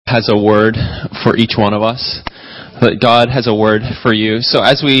has a word for each one of us. That God has a word for you. So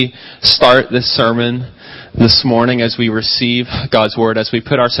as we start this sermon this morning, as we receive God's word, as we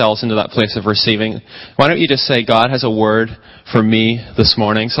put ourselves into that place of receiving, why don't you just say, God has a word for me this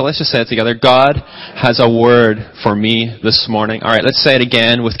morning. So let's just say it together. God has a word for me this morning. All right, let's say it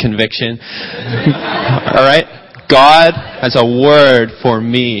again with conviction. All right. God has a word for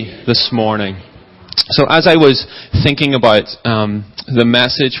me this morning. So as I was thinking about the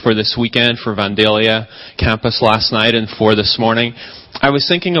message for this weekend for Vandalia campus last night and for this morning, I was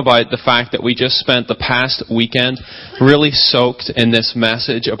thinking about the fact that we just spent the past weekend really soaked in this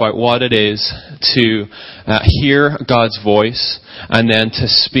message about what it is to hear God's voice and then to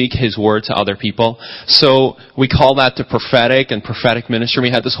speak His word to other people. So we call that the prophetic and prophetic ministry.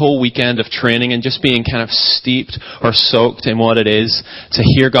 We had this whole weekend of training and just being kind of steeped or soaked in what it is to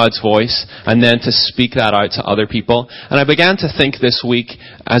hear God's voice and then to speak that out to other people. And I began to think this week,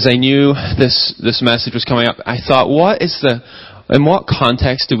 as I knew this message was coming up, I thought, in what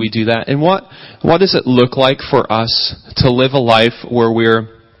context do we do that? And what does it look like for us to live a life where we're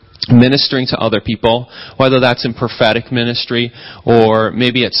ministering to other people, whether that's in prophetic ministry or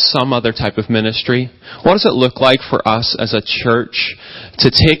maybe it's some other type of ministry? What does it look like for us as a church to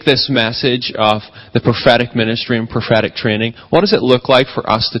take this message of the prophetic ministry and prophetic training? What does it look like for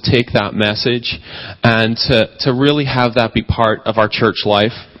us to take that message and to really have that be part of our church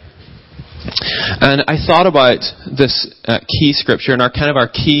life? And I thought about this key scripture, and our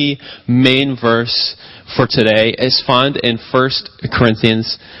key main verse for today is found in 1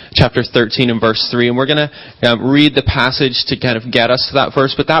 Corinthians chapter 13 and verse 3. And we're going to read the passage to kind of get us to that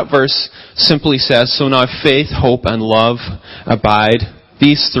verse. But that verse simply says, "So now faith, hope, and love abide.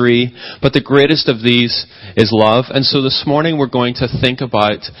 These three, but the greatest of these is love." And so this morning we're going to think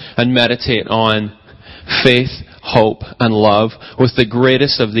about and meditate on faith, hope, and love, with the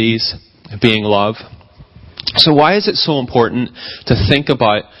greatest of these being love. So why is it so important to think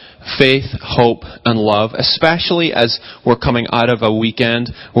about faith, hope, and love, especially as we're coming out of a weekend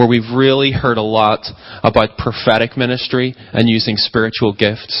where we've really heard a lot about prophetic ministry and using spiritual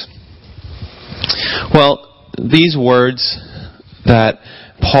gifts? Well, these words that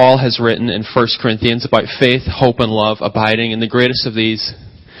Paul has written in 1 Corinthians about faith, hope, and love abiding, and the greatest of these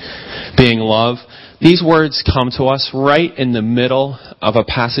being love, these words come to us right in the middle of a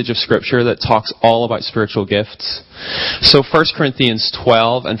passage of Scripture that talks all about spiritual gifts. So 1 Corinthians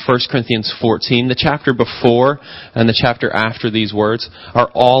 12 and 1 Corinthians 14, the chapter before and the chapter after these words,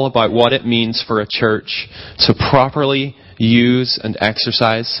 are all about what it means for a church to properly use and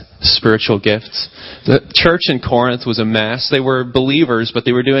exercise spiritual gifts. The church in Corinth was a mess. They were believers, but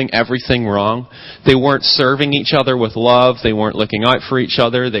they were doing everything wrong. They weren't serving each other with love. They weren't looking out for each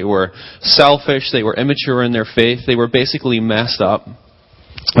other. They were selfish. They were immature in their faith. They were basically messed up.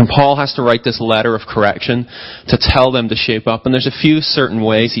 And Paul has to write this letter of correction to tell them to shape up. And there's a few certain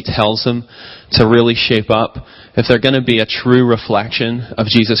ways he tells them to really shape up if they're going to be a true reflection of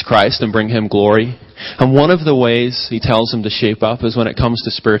Jesus Christ and bring Him glory. And one of the ways he tells them to shape up is when it comes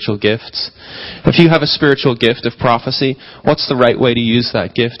to spiritual gifts. If you have a spiritual gift of prophecy, what's the right way to use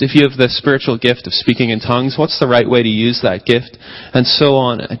that gift? If you have the spiritual gift of speaking in tongues, what's the right way to use that gift? And so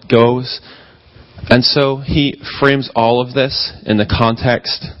on it goes. And so he frames all of this in the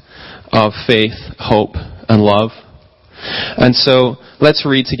context of faith, hope, and love. And so let's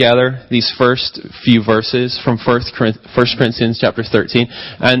read together these first few verses from 1 Corinthians chapter 13.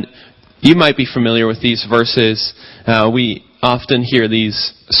 And you might be familiar with these verses. We often hear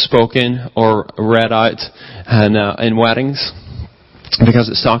these spoken or read out in weddings because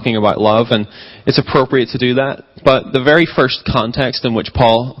it's talking about love, and it's appropriate to do that. But the very first context in which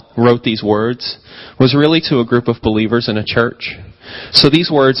Paul wrote these words was really to a group of believers in a church. So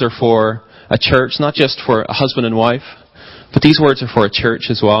these words are for a church, not just for a husband and wife, but these words are for a church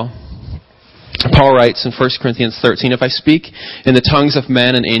as well. Paul writes in 1 Corinthians 13, "If I speak in the tongues of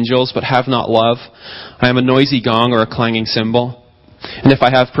men and angels, but have not love, I am a noisy gong or a clanging cymbal. And if I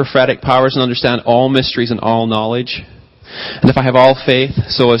have prophetic powers and understand all mysteries and all knowledge, and if I have all faith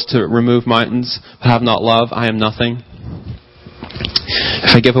so as to remove mountains, but have not love, I am nothing.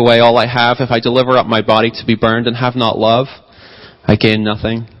 If I give away all I have, if I deliver up my body to be burned and have not love, I gain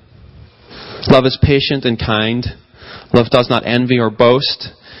nothing. Love is patient and kind. Love does not envy or boast.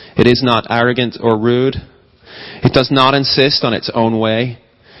 It is not arrogant or rude. It does not insist on its own way.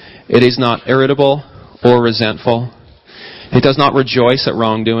 It is not irritable or resentful. It does not rejoice at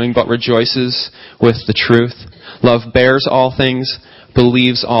wrongdoing, but rejoices with the truth. Love bears all things,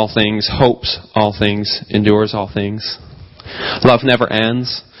 believes all things, hopes all things, endures all things. Love never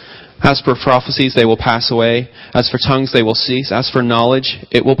ends. As for prophecies, they will pass away. As for tongues, they will cease. As for knowledge,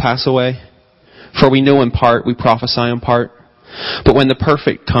 it will pass away. For we know in part, we prophesy in part. But when the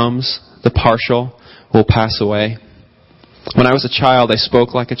perfect comes, the partial will pass away. When I was a child, I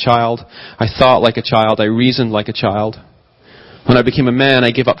spoke like a child. I thought like a child. I reasoned like a child. When I became a man,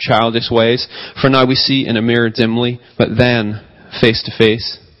 I gave up childish ways. For now we see in a mirror dimly, but then face to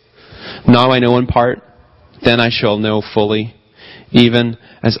face. Now I know in part, then I shall know fully, even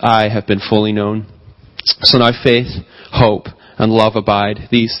as I have been fully known. So now faith, hope, and love abide,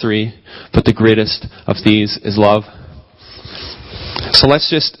 these three, but the greatest of these is love. So let's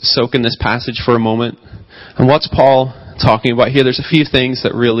just soak in this passage for a moment. And what's Paul talking about here? There's a few things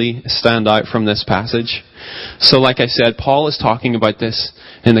that really stand out from this passage. So like I said, Paul is talking about this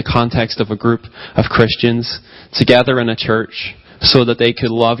in the context of a group of Christians together in a church so that they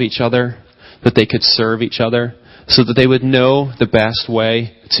could love each other, that they could serve each other, so that they would know the best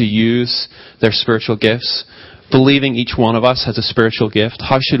way to use their spiritual gifts. Believing each one of us has a spiritual gift.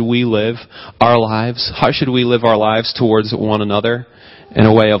 How should we live our lives? How should we live our lives towards one another in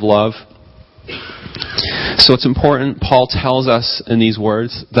a way of love? So it's important, Paul tells us in these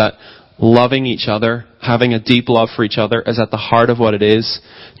words, that loving each other, having a deep love for each other, is at the heart of what it is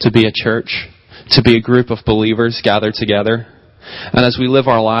to be a church, to be a group of believers gathered together. And as we live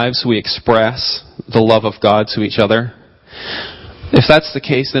our lives, we express the love of God to each other. If that's the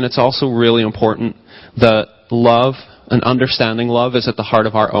case, then it's also really important that love and understanding love is at the heart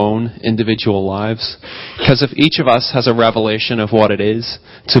of our own individual lives. Because if each of us has a revelation of what it is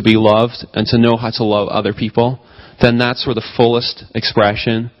to be loved and to know how to love other people, then that's where the fullest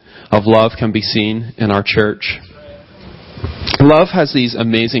expression of love can be seen in our church. Love has these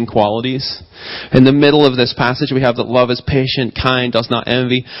amazing qualities. In the middle of this passage, we have that love is patient, kind, does not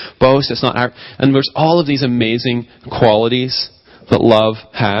envy, boast, it's not arrogant. And there's all of these amazing qualities that love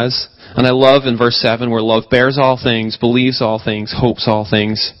has. And I love in verse 7 where love bears all things, believes all things, hopes all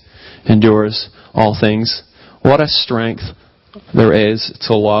things, endures all things. What a strength there is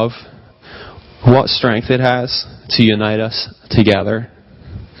to love. What strength it has to unite us together.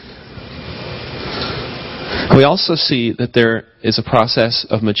 We also see that there is a process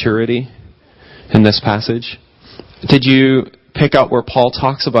of maturity in this passage. Did you pick up where Paul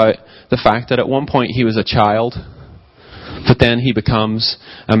talks about the fact that at one point he was a child, but then he becomes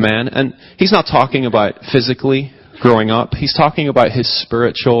a man? And he's not talking about physically growing up. He's talking about his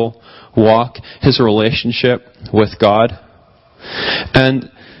spiritual walk, his relationship with God.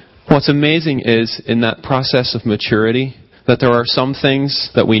 And what's amazing is in that process of maturity, that there are some things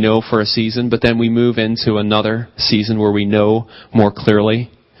that we know for a season, but then we move into another season where we know more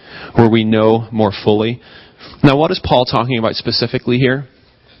clearly, where we know more fully. Now, what is Paul talking about specifically here?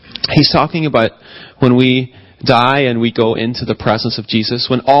 He's talking about when we die and we go into the presence of Jesus,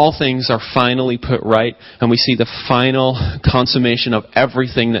 when all things are finally put right and we see the final consummation of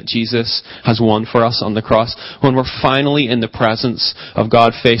everything that Jesus has won for us on the cross, when we're finally in the presence of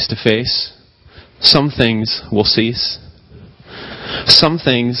God face to face, some things will cease. Some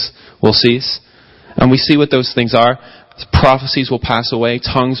things will cease. And we see what those things are. Prophecies will pass away.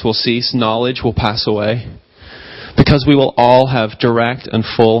 Tongues will cease. Knowledge will pass away. Because we will all have direct and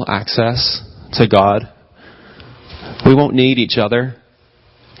full access to God. We won't need each other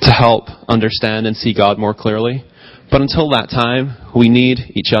to help understand and see God more clearly. But until that time, we need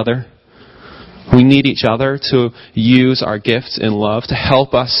each other. We need each other to use our gifts in love to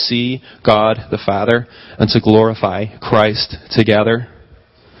help us see God the Father and to glorify Christ together.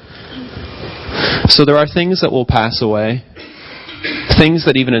 So there are things that will pass away. Things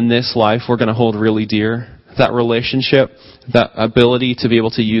that even in this life we're going to hold really dear. That relationship, that ability to be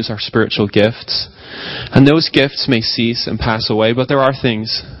able to use our spiritual gifts. And those gifts may cease and pass away, but there are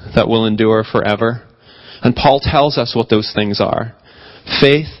things that will endure forever. And Paul tells us what those things are.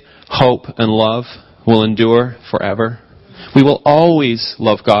 Faith, hope, and love will endure forever. We will always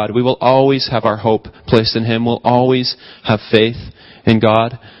love God. We will always have our hope placed in Him. We'll always have faith in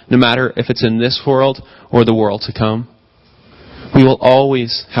God, no matter if it's in this world or the world to come. We will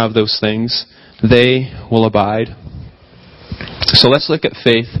always have those things. They will abide. So let's look at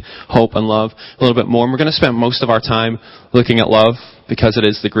faith, hope, and love a little bit more. And we're going to spend most of our time looking at love because it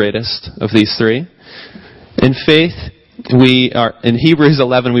is the greatest of these three. In faith, in Hebrews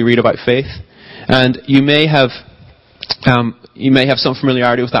 11 we read about faith, and you may have some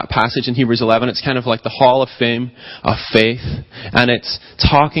familiarity with that passage in Hebrews 11. It's kind of like the Hall of Fame of faith, and it's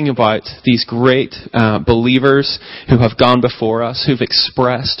talking about these great believers who have gone before us, who've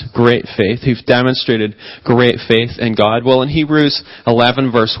expressed great faith, who've demonstrated great faith in God. Well, in Hebrews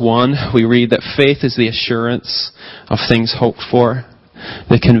 11 verse 1, we read that faith is the assurance of things hoped for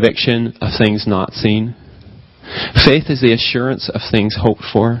the conviction of things not seen. Faith is the assurance of things hoped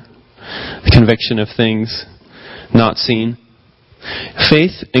for, the conviction of things not seen.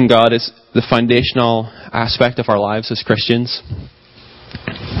 Faith in God is the foundational aspect of our lives as Christians.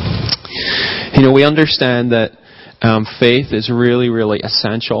 We understand that faith is really, really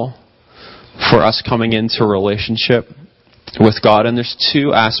essential for us coming into a relationship with God. And there's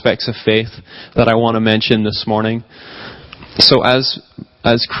two aspects of faith that I want to mention this morning. So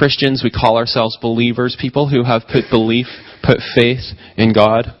as Christians, we call ourselves believers, people who have put faith in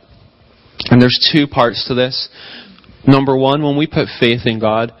God. And there's two parts to this. Number one, when we put faith in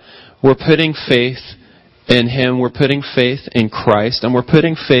God, we're putting faith in Him, we're putting faith in Christ, and we're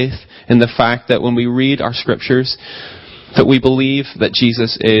putting faith in the fact that when we read our scriptures, that we believe that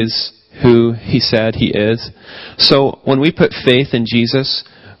Jesus is who He said He is. So when we put faith in Jesus,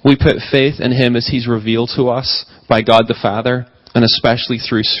 we put faith in Him as He's revealed to us by God the Father, and especially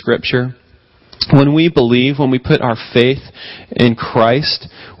through Scripture. When we believe, when we put our faith in Christ,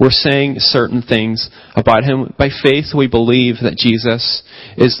 we're saying certain things about Him. By faith, we believe that Jesus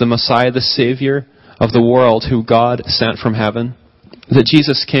is the Messiah, the Savior of the world, who God sent from heaven. That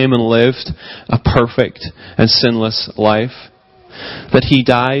Jesus came and lived a perfect and sinless life. That He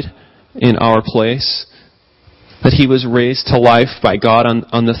died in our place. That He was raised to life by God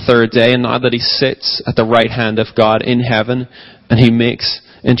on the third day, and now that He sits at the right hand of God in heaven, and He makes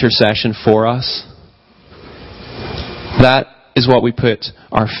intercession for us. That is what we put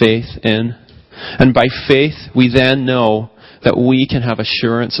our faith in. And by faith, we then know that we can have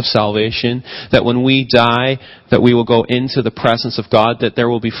assurance of salvation, that when we die, that we will go into the presence of God, that there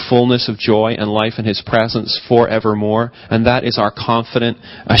will be fullness of joy and life in His presence forevermore. And that is our confident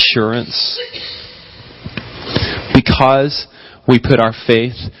assurance. Because we put our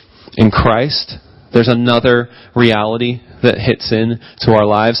faith in Christ, there's another reality that hits into our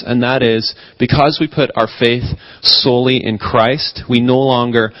lives, and that is, because we put our faith solely in Christ, we no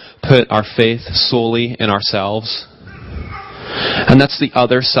longer put our faith solely in ourselves. And that's the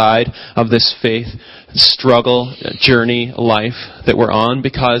other side of this faith struggle, journey, life that we're on,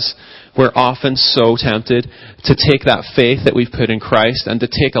 because we're often so tempted to take that faith that we've put in Christ and to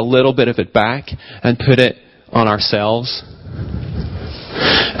take a little bit of it back and put it on ourselves.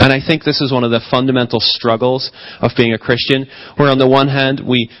 And I think this is one of the fundamental struggles of being a Christian, where on the one hand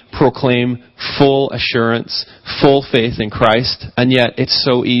we proclaim full assurance, full faith in Christ, and yet it's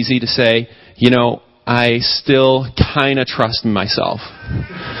so easy to say, I still kind of trust in myself.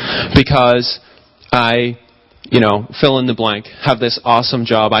 Because I, fill in the blank, have this awesome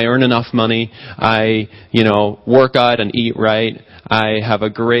job, I earn enough money, I, work out and eat right, I have a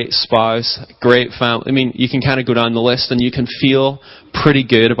great spouse, great family. I mean, you can kind of go down the list and you can feel pretty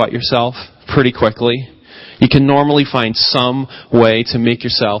good about yourself pretty quickly. You can normally find some way to make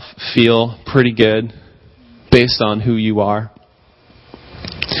yourself feel pretty good based on who you are.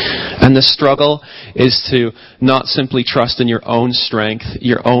 And the struggle is to not simply trust in your own strength,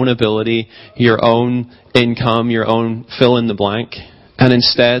 your own ability, your own income, your own fill in the blank, and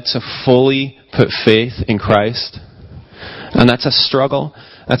instead to fully put faith in Christ. And that's a struggle.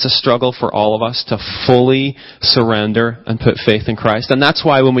 That's a struggle for all of us to fully surrender and put faith in Christ. And that's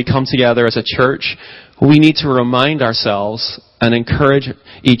why when we come together as a church, we need to remind ourselves and encourage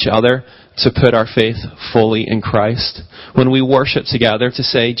each other to put our faith fully in Christ. When we worship together, to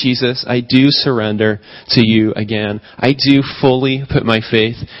say, Jesus, I do surrender to you again. I do fully put my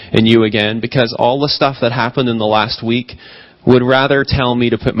faith in you again, because all the stuff that happened in the last week would rather tell me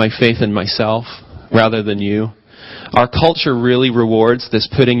to put my faith in myself rather than you. Our culture really rewards this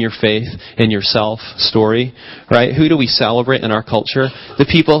putting your faith in yourself story, right? Who do we celebrate in our culture? The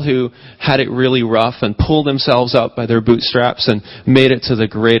people who had it really rough and pulled themselves up by their bootstraps and made it to the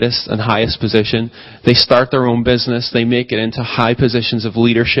greatest and highest position. They start their own business. They make it into high positions of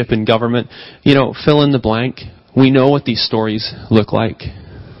leadership in government. Fill in the blank. We know what these stories look like.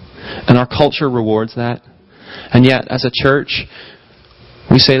 And our culture rewards that. And yet, as a church,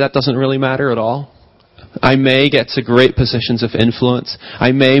 we say that doesn't really matter at all. I may get to great positions of influence.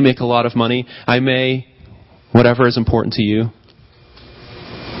 I may make a lot of money. I may, whatever is important to you.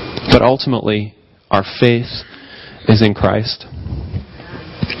 But ultimately, our faith is in Christ.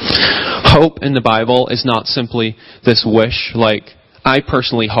 Hope in the Bible is not simply this wish, like, I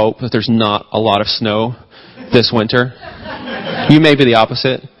personally hope that there's not a lot of snow this winter. You may be the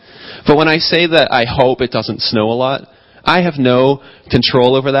opposite. But when I say that I hope it doesn't snow a lot, I have no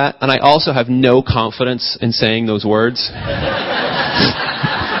control over that, and I also have no confidence in saying those words.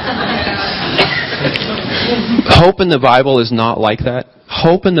 Hope in the Bible is not like that.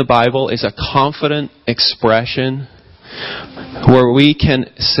 Hope in the Bible is a confident expression where we can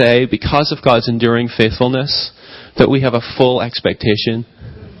say, because of God's enduring faithfulness, that we have a full expectation.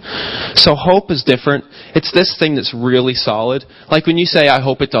 So hope is different. It's this thing that's really solid. Like when you say, I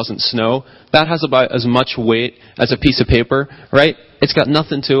hope it doesn't snow, that has about as much weight as a piece of paper, right? It's got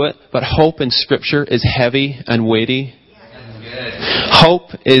nothing to it. But hope in Scripture is heavy and weighty.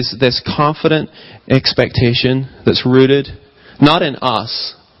 Hope is this confident expectation that's rooted not in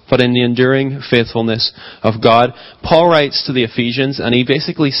us, but in the enduring faithfulness of God. Paul writes to the Ephesians, and he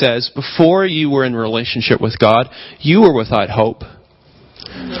basically says, before you were in relationship with God, you were without hope.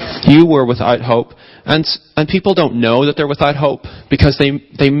 You were without hope. And people don't know that they're without hope because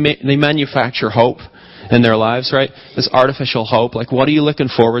they manufacture hope in their lives, right? This artificial hope. Like, what are you looking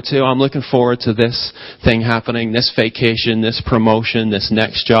forward to? I'm looking forward to this thing happening, this vacation, this promotion, this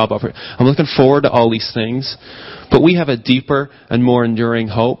next job. I'm looking forward to all these things. But we have a deeper and more enduring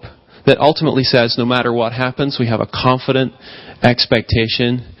hope that ultimately says no matter what happens, we have a confident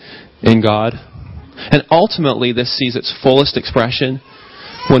expectation in God. And ultimately, this sees its fullest expression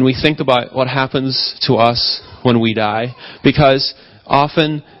when we think about what happens to us when we die. Because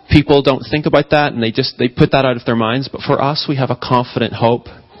often people don't think about that and they put that out of their minds. But for us, we have a confident hope.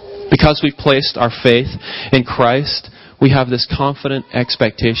 Because we've placed our faith in Christ, we have this confident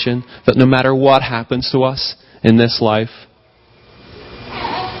expectation that no matter what happens to us in this life,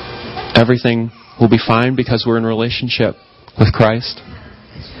 everything will be fine because we're in relationship with Christ.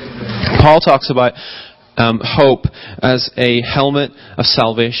 Paul talks about hope as a helmet of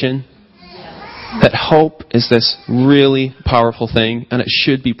salvation. That hope is this really powerful thing, and it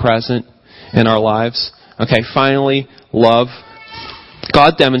should be present in our lives. Okay, finally, love.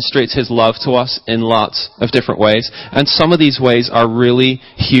 God demonstrates His love to us in lots of different ways. And some of these ways are really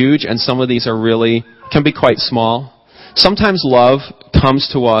huge, and some of these can be quite small. Sometimes love comes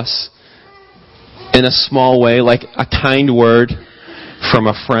to us in a small way, like a kind word from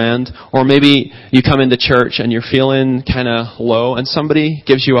a friend. Or maybe you come into church and you're feeling kind of low, and somebody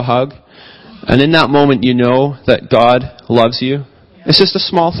gives you a hug. And in that moment, you know that God loves you. It's just a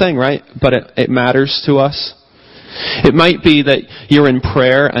small thing, right? But it matters to us. It might be that you're in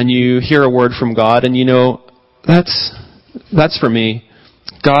prayer and you hear a word from God and you know, that's for me.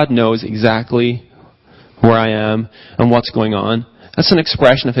 God knows exactly where I am and what's going on. That's an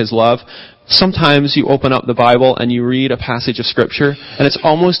expression of His love. Sometimes you open up the Bible and you read a passage of Scripture and it's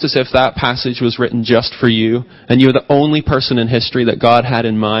almost as if that passage was written just for you and you're the only person in history that God had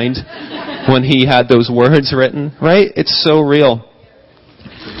in mind when He had those words written, right? It's so real.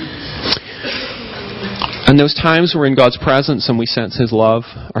 And those times we're in God's presence and we sense His love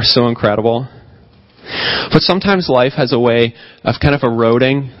are so incredible. But sometimes life has a way of kind of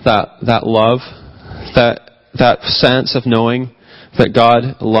eroding that love, that sense of knowing that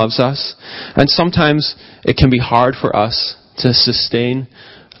God loves us. And sometimes it can be hard for us to sustain,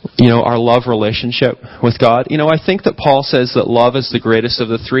 our love relationship with God. I think that Paul says that love is the greatest of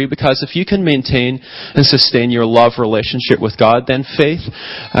the three, because if you can maintain and sustain your love relationship with God, then faith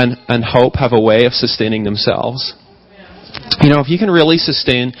and hope have a way of sustaining themselves. If you can really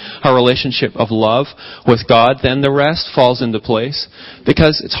sustain a relationship of love with God, then the rest falls into place.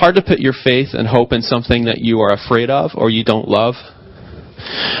 Because it's hard to put your faith and hope in something that you are afraid of or you don't love.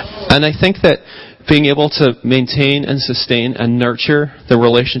 And I think that being able to maintain and sustain and nurture the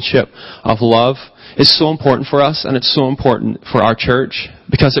relationship of love is so important for us, and it's so important for our church,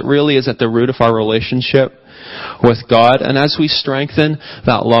 because it really is at the root of our relationship with God. And as we strengthen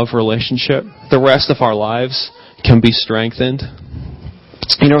that love relationship, the rest of our lives can be strengthened.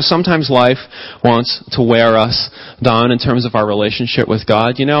 Sometimes life wants to wear us down in terms of our relationship with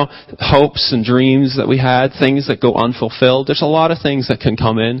God. Hopes and dreams that we had, things that go unfulfilled. There's a lot of things that can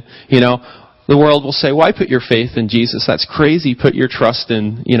come in. The world will say, why put your faith in Jesus? That's crazy. Put your trust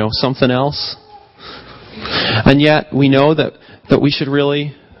in, something else. And yet we know that we should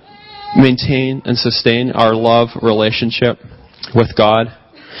really maintain and sustain our love relationship with God.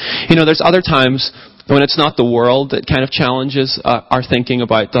 There's other times when it's not the world that kind of challenges our thinking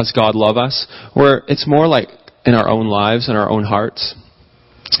about, does God love us? Where it's more like in our own lives and our own hearts.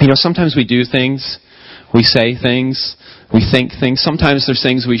 Sometimes we do things, we say things, we think things. Sometimes there's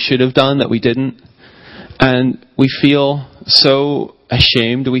things we should have done that we didn't. And we feel so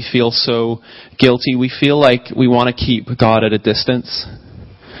ashamed, we feel so guilty, we feel like we want to keep God at a distance.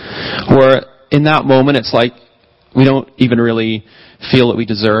 Where in that moment it's like we don't even really feel that we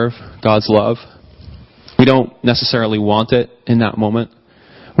deserve God's love. We don't necessarily want it in that moment.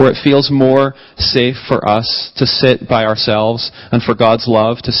 Where it feels more safe for us to sit by ourselves and for God's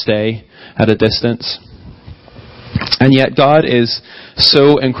love to stay at a distance. And yet God is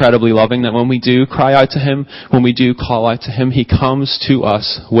so incredibly loving that when we do cry out to Him, when we do call out to Him, He comes to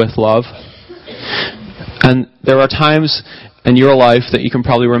us with love. And there are times in your life that you can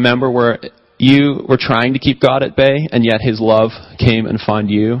probably remember where you were trying to keep God at bay, and yet His love came and found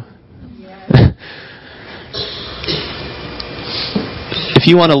you. If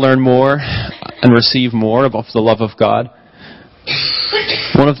you want to learn more and receive more of the love of God,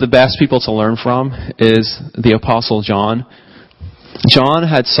 one of the best people to learn from is the Apostle John. John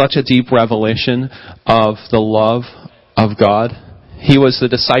had such a deep revelation of the love of God. He was the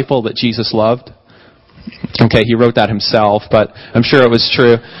disciple that Jesus loved. Okay, he wrote that himself, but I'm sure it was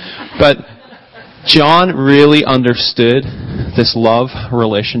true. But John really understood this love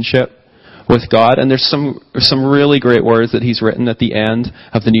relationship with God, and there's some really great words that he's written at the end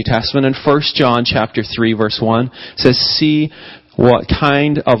of the New Testament. In 1 John chapter 3 verse 1 says, "See what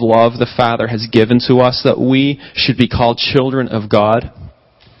kind of love the Father has given to us, that we should be called children of God."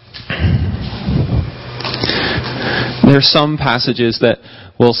 There are some passages that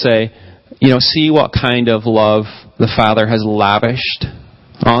will say, see what kind of love the Father has lavished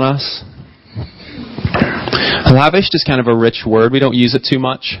on us. Lavished is kind of a rich word. We don't use it too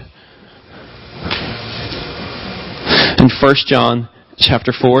much. In 1 John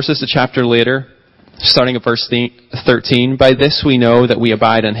chapter 4, says the chapter later, starting at verse 13, "By this we know that we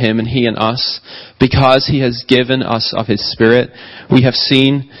abide in Him and He in us, because He has given us of His Spirit. We have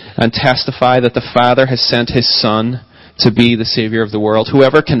seen and testify that the Father has sent His Son to be the Savior of the world.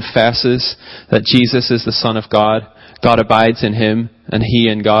 Whoever confesses that Jesus is the Son of God, God abides in Him and He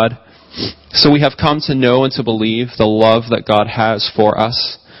in God. So we have come to know and to believe the love that God has for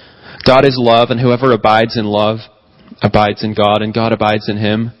us. God is love, and whoever abides in love abides in God, and God abides in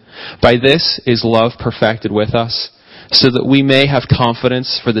him. By this is love perfected with us, so that we may have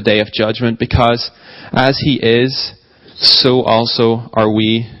confidence for the day of judgment, because as He is, so also are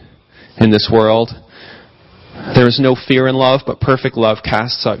we in this world. There is no fear in love, but perfect love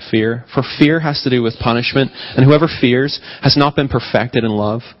casts out fear. For fear has to do with punishment, and whoever fears has not been perfected in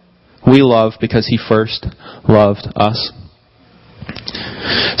love. We love because He first loved us.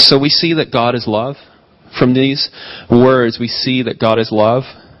 So we see that God is love. From these words, we see that God is love.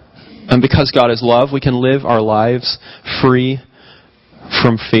 And because God is love, we can live our lives free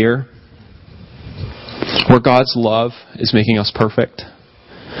from fear, where God's love is making us perfect.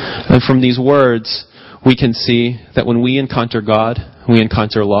 And from these words, we can see that when we encounter God, we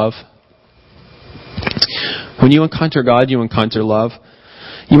encounter love. When you encounter God, you encounter love.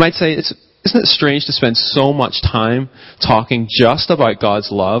 You might say, isn't it strange to spend so much time talking just about God's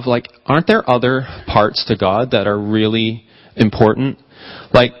love? Like, aren't there other parts to God that are really important?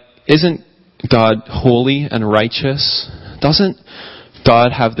 Like, isn't God holy and righteous? Doesn't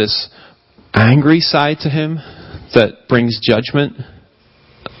God have this angry side to Him that brings judgment?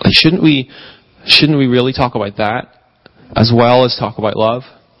 Like, shouldn't we really talk about that as well as talk about love?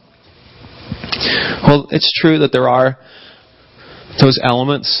 Well, it's true that there are those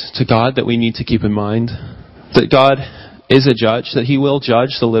elements to God that we need to keep in mind. That God is a judge, that He will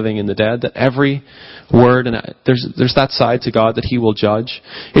judge the living and the dead, that every word, and there's that side to God that He will judge.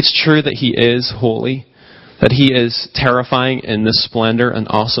 It's true that He is holy, that He is terrifying in the splendor and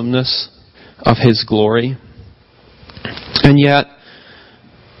awesomeness of His glory. And yet,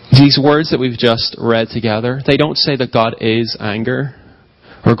 these words that we've just read together, they don't say that God is anger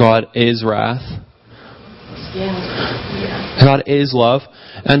or God is wrath. God is love,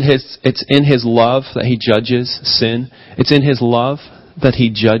 and it's in His love that He judges sin. It's in His love that He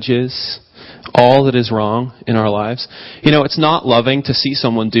judges all that is wrong in our lives. It's not loving to see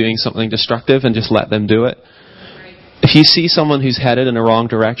someone doing something destructive and just let them do it. If you see someone who's headed in a wrong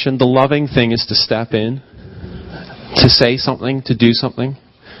direction, the loving thing is to step in, to say something, to do something.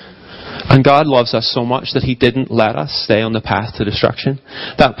 And God loves us so much that He didn't let us stay on the path to destruction.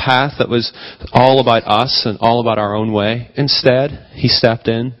 That path that was all about us and all about our own way. Instead, He stepped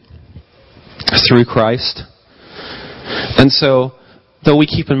in through Christ. And so, though we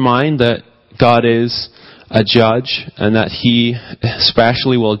keep in mind that God is a judge and that He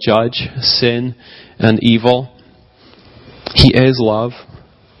especially will judge sin and evil, He is love.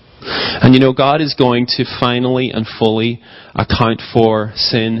 And God is going to finally and fully account for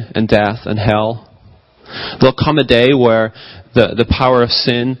sin and death and hell. There'll come a day where the power of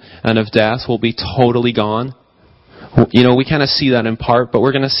sin and of death will be totally gone. We kind of see that in part, but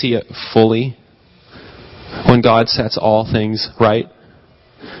we're going to see it fully when God sets all things right.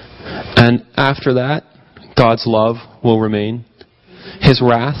 And after that, God's love will remain. His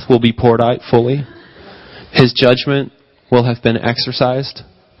wrath will be poured out fully. His judgment will have been exercised.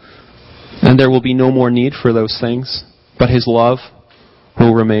 And there will be no more need for those things, but His love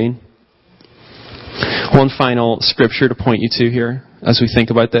will remain. One final scripture to point you to here as we think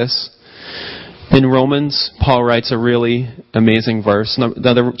about this. In Romans, Paul writes a really amazing verse. Now,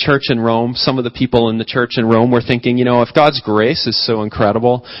 the church in Rome, some of the people in the church in Rome were thinking, if God's grace is so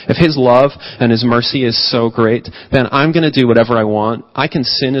incredible, if His love and His mercy is so great, then I'm going to do whatever I want. I can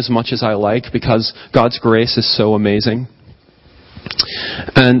sin as much as I like because God's grace is so amazing.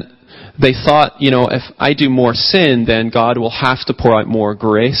 And they thought, if I do more sin, then God will have to pour out more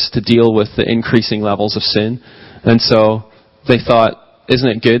grace to deal with the increasing levels of sin. And so they thought, isn't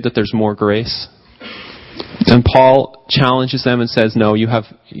it good that there's more grace? And Paul challenges them and says, no, you have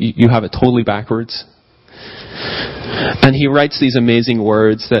it totally backwards. And he writes these amazing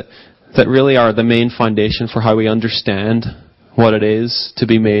words that really are the main foundation for how we understand what it is to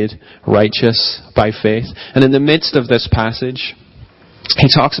be made righteous by faith. And in the midst of this passage, he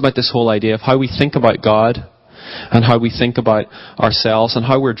talks about this whole idea of how we think about God and how we think about ourselves and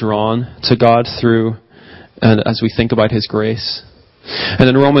how we're drawn to God through and as we think about His grace. And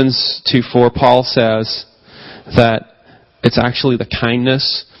in Romans 2:4, Paul says that it's actually the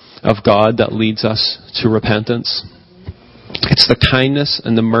kindness of God that leads us to repentance. It's the kindness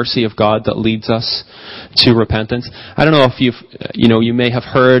and the mercy of God that leads us to repentance. I don't know if you may have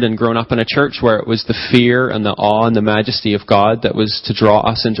heard and grown up in a church where it was the fear and the awe and the majesty of God that was to draw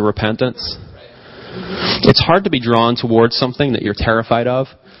us into repentance. It's hard to be drawn towards something that you're terrified of.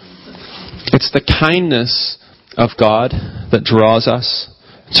 It's the kindness of God that draws us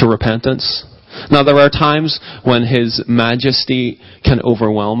to repentance. Now, there are times when His majesty can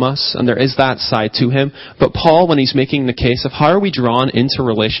overwhelm us, and there is that side to Him. But Paul, when he's making the case of how are we drawn into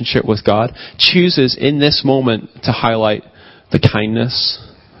relationship with God, chooses in this moment to highlight the kindness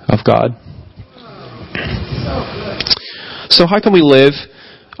of God. So how can we live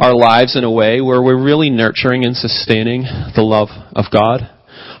our lives in a way where we're really nurturing and sustaining the love of God?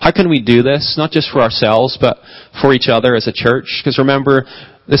 How can we do this, not just for ourselves, but for each other as a church? Because remember,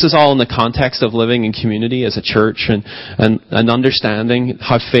 this is all in the context of living in community as a church and understanding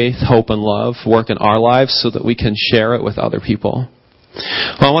how faith, hope, and love work in our lives so that we can share it with other people.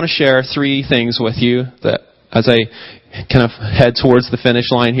 Well, I want to share 3 things with you that as I kind of head towards the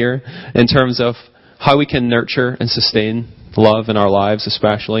finish line here in terms of how we can nurture and sustain love in our lives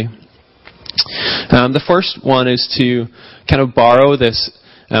especially. The first one is to kind of borrow this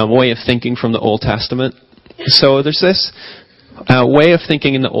way of thinking from the Old Testament. So there's this way of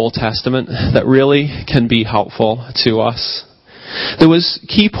thinking in the Old Testament that really can be helpful to us. There was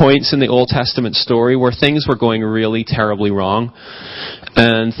key points in the Old Testament story where things were going really terribly wrong,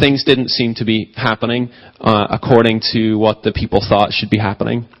 and things didn't seem to be happening according to what the people thought should be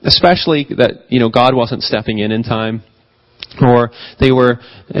happening. Especially that God wasn't stepping in time. Or they were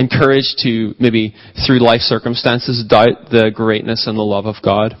encouraged to, maybe through life circumstances, doubt the greatness and the love of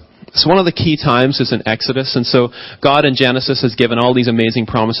God. So one of the key times is in Exodus. And so God in Genesis has given all these amazing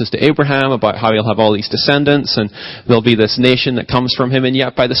promises to Abraham about how he'll have all these descendants and there'll be this nation that comes from him. And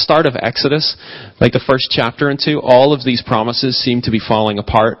yet by the start of Exodus, like the first chapter and 2, all of these promises seem to be falling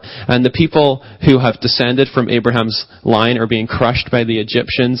apart. And the people who have descended from Abraham's line are being crushed by the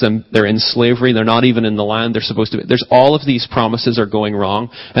Egyptians and they're in slavery. They're not even in the land they're supposed to be. There's all of these promises are going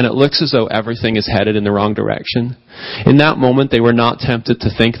wrong. And it looks as though everything is headed in the wrong direction. In that moment, they were not tempted to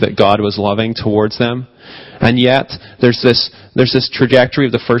think that God was loving towards them. And yet, there's this trajectory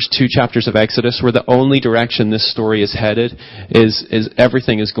of the first 2 chapters of Exodus where the only direction this story is headed is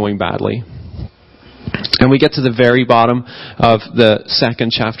everything is going badly. And we get to the very bottom of the 2nd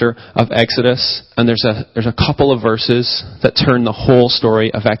chapter of Exodus, and there's a couple of verses that turn the whole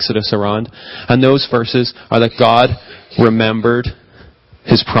story of Exodus around. And those verses are that God remembered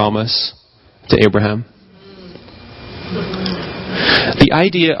His promise to Abraham. The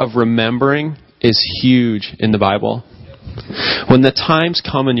idea of remembering is huge in the Bible. When the times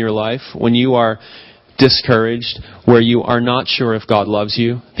come in your life when you are discouraged, where you are not sure if God loves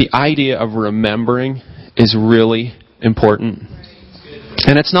you, the idea of remembering is really important.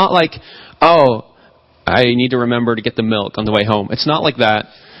 And it's not like, oh, I need to remember to get the milk on the way home. It's not like that.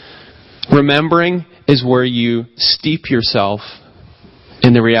 Remembering is where you steep yourself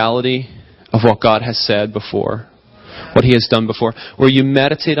in the reality of what God has said before. What He has done before, where you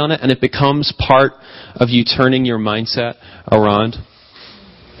meditate on it and it becomes part of you turning your mindset around.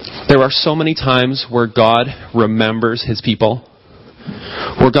 There are so many times where God remembers His people.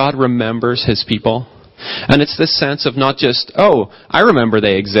 Where God remembers His people. And it's this sense of not just, oh, I remember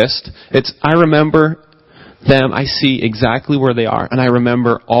they exist. It's, I remember them, I see exactly where they are, and I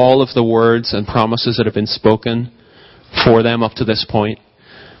remember all of the words and promises that have been spoken for them up to this point.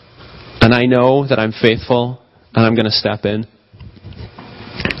 And I know that I'm faithful, and I'm going to step in.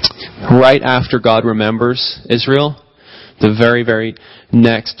 Right after God remembers Israel, the very, very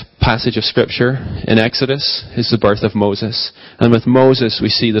next passage of Scripture in Exodus is the birth of Moses. And with Moses, we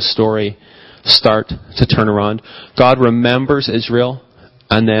see the story start to turn around. God remembers Israel,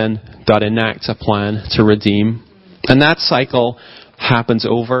 and then God enacts a plan to redeem. And that cycle happens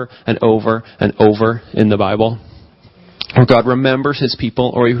over and over and over in the Bible. Or God remembers His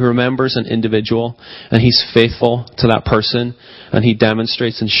people, or He remembers an individual, and He's faithful to that person, and He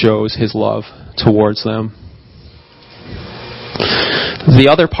demonstrates and shows His love towards them. The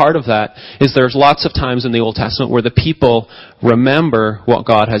other part of that is there's lots of times in the Old Testament where the people remember what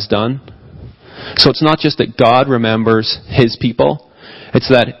God has done. So it's not just that God remembers His people, it's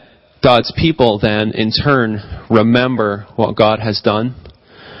that God's people then in turn remember what God has done.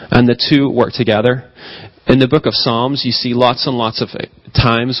 And the two work together. In the book of Psalms, you see lots and lots of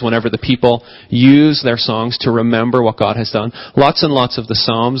times whenever the people use their songs to remember what God has done. Lots and lots of the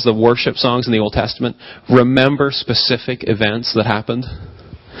Psalms, the worship songs in the Old Testament, remember specific events that happened.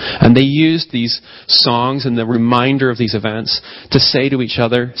 And they used these songs and the reminder of these events to say to each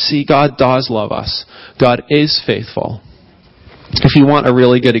other, see, God does love us. God is faithful. If you want a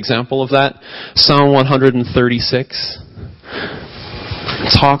really good example of that, Psalm 136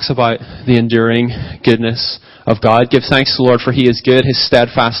 talks about the enduring goodness of God. Give thanks to the Lord, for He is good. His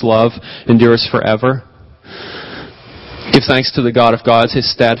steadfast love endures forever. Give thanks to the God of gods. His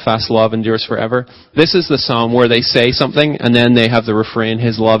steadfast love endures forever. This is the psalm where they say something and then they have the refrain,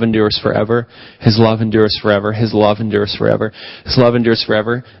 His love endures forever. His love endures forever. His love endures forever. His love endures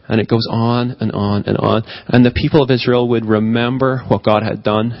forever. And it goes on and on and on. And the people of Israel would remember what God had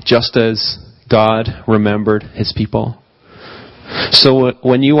done, just as God remembered His people. So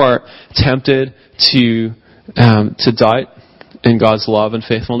when you are tempted to doubt in God's love and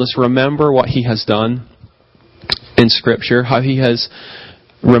faithfulness, remember what He has done in Scripture, how He has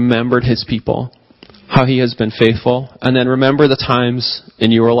remembered His people, how He has been faithful, and then remember the times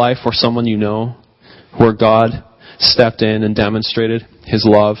in your life or someone you know where God stepped in and demonstrated His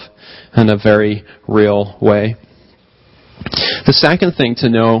love in a very real way. The second thing to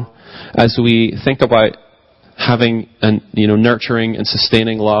know as we think about having and nurturing and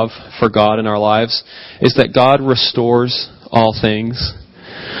sustaining love for God in our lives is that God restores all things.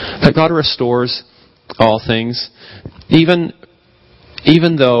 That God restores all things, even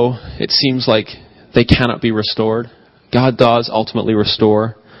though it seems like they cannot be restored. God does ultimately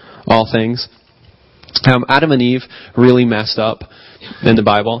restore all things. Adam and Eve really messed up in the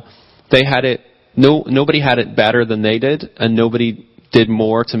Bible. They had it. Nobody had it better than they did, and nobody did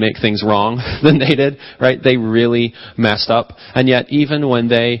more to make things wrong than they did, right? They really messed up. And yet, even when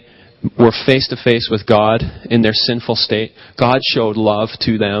they were face to face with God in their sinful state, God showed love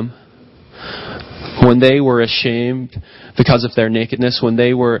to them. When they were ashamed because of their nakedness, when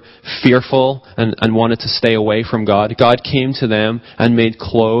they were fearful and wanted to stay away from God, God came to them and made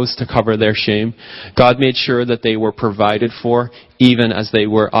clothes to cover their shame. God made sure that they were provided for, even as they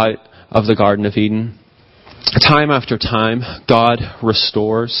were out of the Garden of Eden. Time after time, God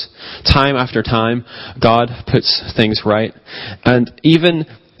restores. Time after time, God puts things right. And even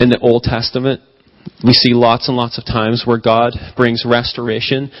in the Old Testament, we see lots and lots of times where God brings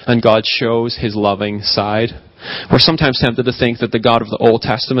restoration and God shows His loving side. We're sometimes tempted to think that the God of the Old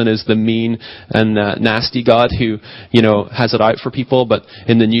Testament is the mean and nasty God who, has it out for people, but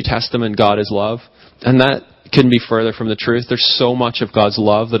in the New Testament, God is love. And that couldn't be further from the truth. There's so much of God's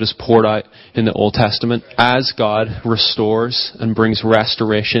love that is poured out in the Old Testament as God restores and brings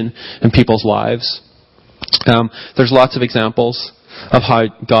restoration in people's lives. There's lots of examples of how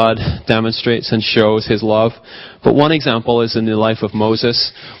God demonstrates and shows His love. But one example is in the life of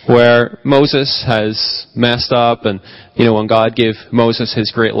Moses, where Moses has messed up, and when God gave Moses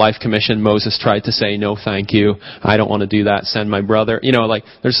his great life commission, Moses tried to say, no thank you, I don't want to do that, send my brother.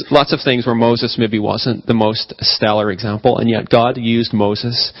 There's lots of things where Moses maybe wasn't the most stellar example, and yet God used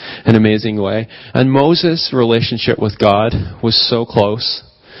Moses in an amazing way. And Moses' relationship with God was so close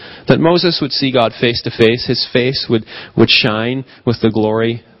that Moses would see God face to face. His face would shine with the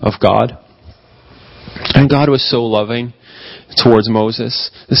glory of God. And God was so loving towards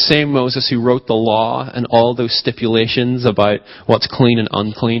Moses. The same Moses who wrote the law and all those stipulations about what's clean and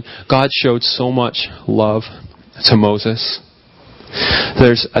unclean. God showed so much love to Moses.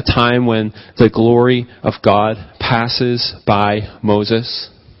 There's a time when the glory of God passes by Moses.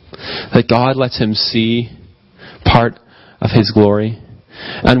 That God lets him see part of His glory.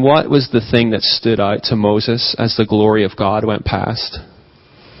 And what was the thing that stood out to Moses as the glory of God went past?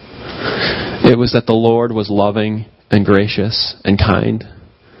 It was that the Lord was loving and gracious and kind.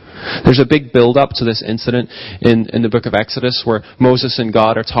 There's a big build-up to this incident in the book of Exodus where Moses and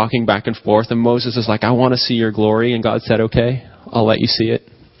God are talking back and forth, and Moses is like, I want to see your glory, and God said, okay, I'll let you see it.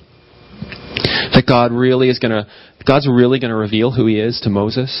 That God's really going to reveal who He is to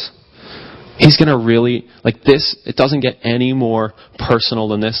Moses. He's going to really, like this, it doesn't get any more personal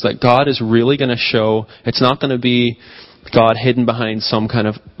than this, that God is really going to show, it's not going to be God hidden behind some kind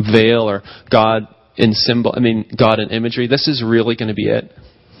of veil or God in imagery. This is really going to be it.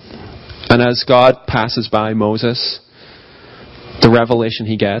 And as God passes by Moses, the revelation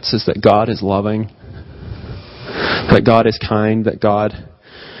he gets is that God is loving, that God is kind, that God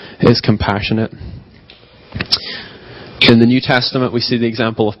is compassionate. In the New Testament, we see the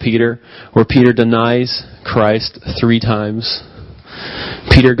example of Peter, where Peter denies Christ 3 times.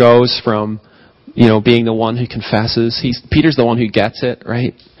 Peter goes from, being the one who confesses. Peter's the one who gets it,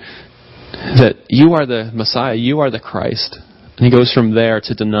 right? That you are the Messiah, you are the Christ. And he goes from there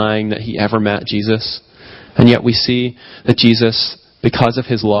to denying that he ever met Jesus. And yet we see that Jesus, because of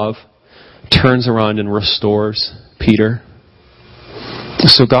his love, turns around and restores Peter.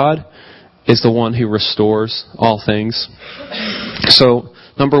 So God is the one who restores all things. So,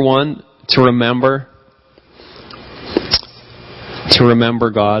 number 1, to remember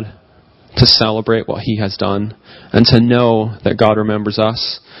God, to celebrate what He has done, and to know that God remembers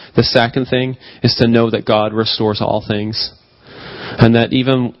us. The second thing is to know that God restores all things. And that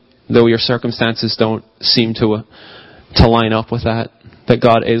even though your circumstances don't seem to line up with that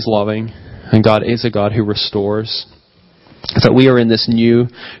God is loving, and God is a God who restores. That we are in this new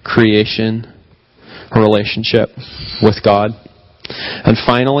creation relationship with God. And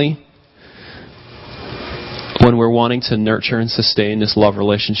finally, when we're wanting to nurture and sustain this love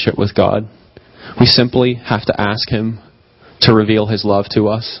relationship with God, we simply have to ask Him to reveal His love to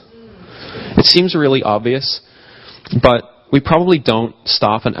us. It seems really obvious, but we probably don't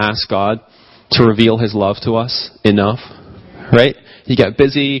stop and ask God to reveal His love to us enough, right? You get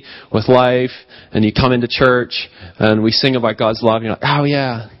busy with life, and you come into church, and we sing about God's love, and you're like, oh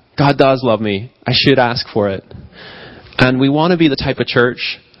yeah, God does love me. I should ask for it. And we want to be the type of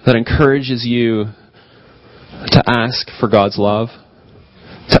church that encourages you to ask for God's love,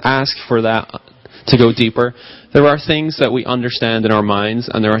 to ask for that, to go deeper. There are things that we understand in our minds,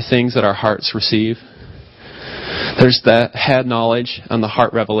 and there are things that our hearts receive. There's the head knowledge and the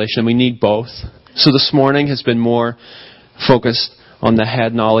heart revelation. We need both. So this morning has been more focused on the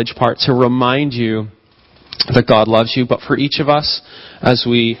head knowledge part to remind you that God loves you. But for each of us, as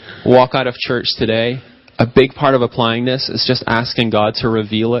we walk out of church today, a big part of applying this is just asking God to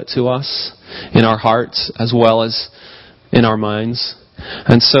reveal it to us in our hearts as well as in our minds.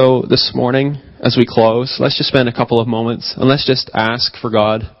 And so this morning, as we close, let's just spend a couple of moments and let's just ask for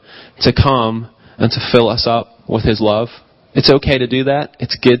God to come and to fill us up with His love. It's okay to do that.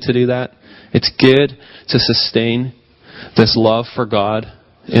 It's good to do that. It's good to sustain this love for God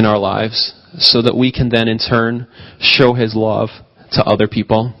in our lives so that we can then in turn show His love to other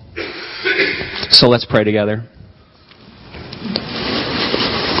people. So let's pray together.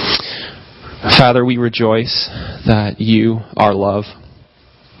 Father, we rejoice that You are love.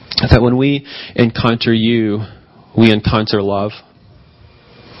 That when we encounter You, we encounter love.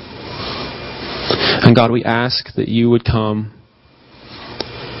 And God, we ask that You would come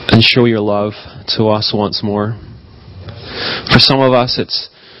and show Your love to us once more. For some of us, it's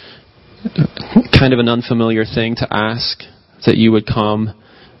kind of an unfamiliar thing to ask that You would come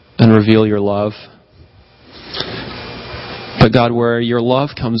and reveal Your love. But God, where Your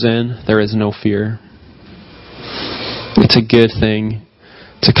love comes in, there is no fear. It's a good thing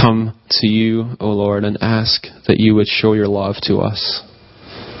to come to You, O Lord, and ask that You would show Your love to us.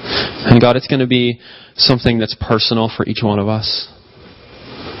 And God, it's going to be something that's personal for each one of us.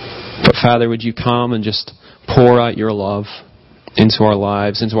 But Father, would You come and just pour out Your love into our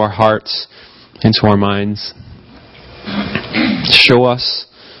lives, into our hearts, into our minds. Show us,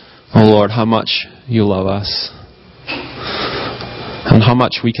 O Lord, how much You love us. And how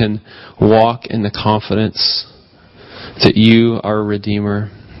much we can walk in the confidence that You are a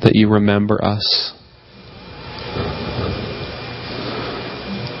Redeemer, that You remember us.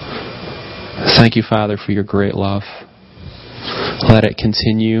 Thank You, Father, for Your great love. Let it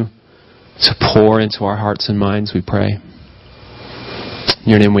continue to pour into our hearts and minds, we pray. In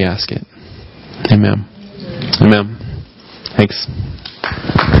Your name we ask it. Amen. Amen. Thanks.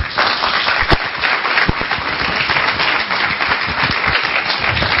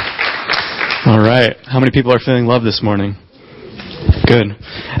 All right. How many people are feeling love this morning? Good.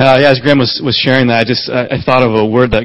 As Graham was sharing that, I thought of a word that